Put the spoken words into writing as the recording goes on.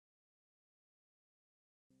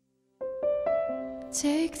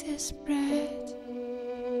Take this bread.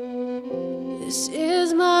 This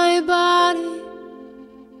is my body,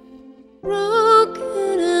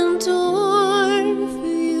 broken and torn for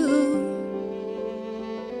you.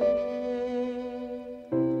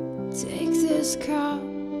 Take this cup.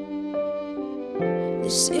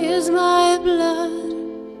 This is my blood,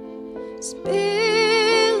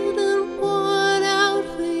 spilled and poured out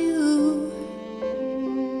for you.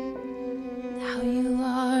 Now you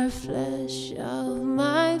are flesh of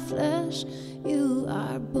my flesh, you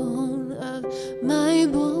are bone of my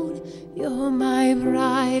bone. You're my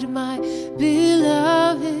bride, my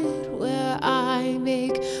beloved, where I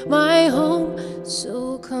make my home.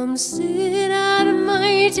 So come sit at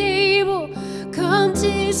my table, come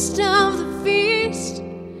taste of the feast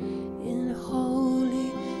in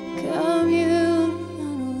holy communion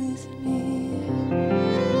with me.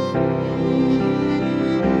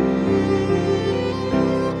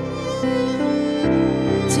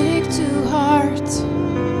 Take to heart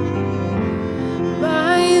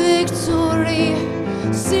my victory.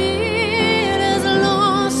 Sin has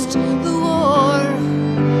lost the war.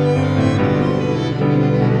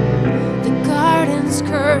 The garden's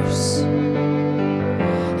curse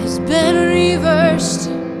has been reversed,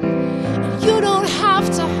 and you don't have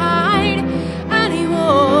to hide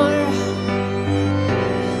anymore.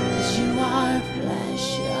 'Cause you are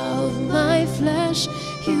flesh of my flesh,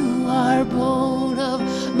 you are bone of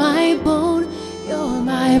my bone. You're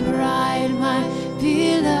my bride, my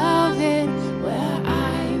beloved, where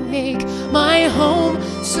I make my home.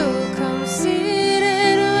 So come sit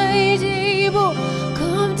at my table,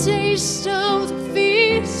 come taste of the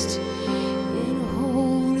feast in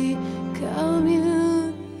holy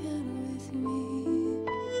communion with me.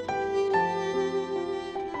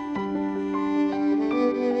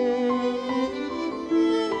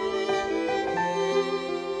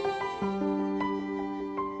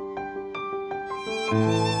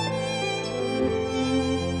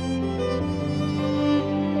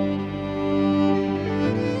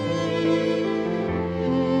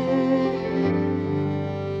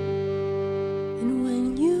 And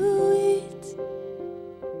when you eat,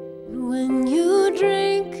 and when you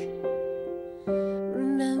drink,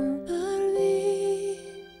 remember me,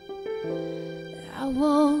 that I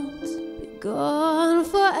won't be gone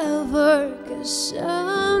forever. 'Cause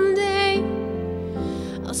someday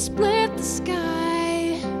I'll split the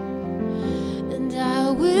sky, and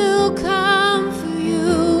I will come for you,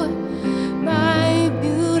 my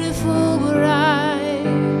beautiful bride.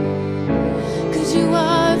 'Cause you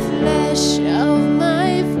are flesh of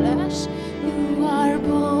my flesh, you are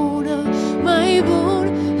bone of my bone.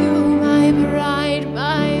 You're my bride,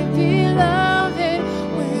 my beloved,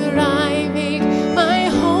 where I make my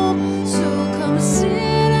home. So come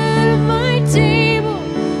sit at my table,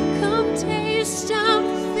 come taste of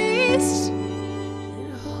the feast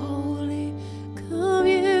in holy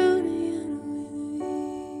communion with me.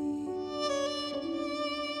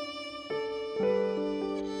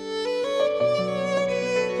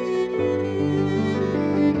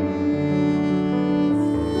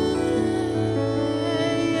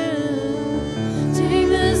 Take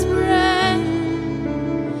this bread,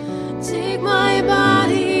 take my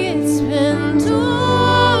body, it's been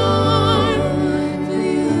torn for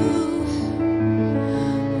you.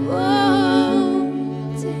 Whoa,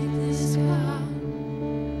 take this cup,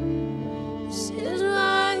 this is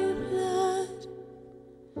my blood,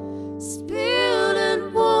 spilled and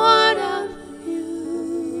poured out for you.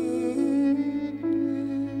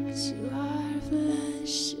 'Cause you are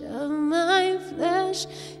flesh of my flesh,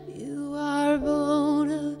 you are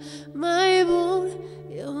bone of my bone.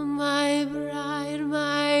 You're my bride,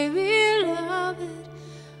 my beloved,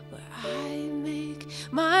 where I make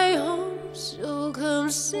my home. So come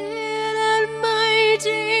sit at my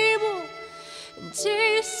table and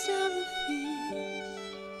taste of the feast.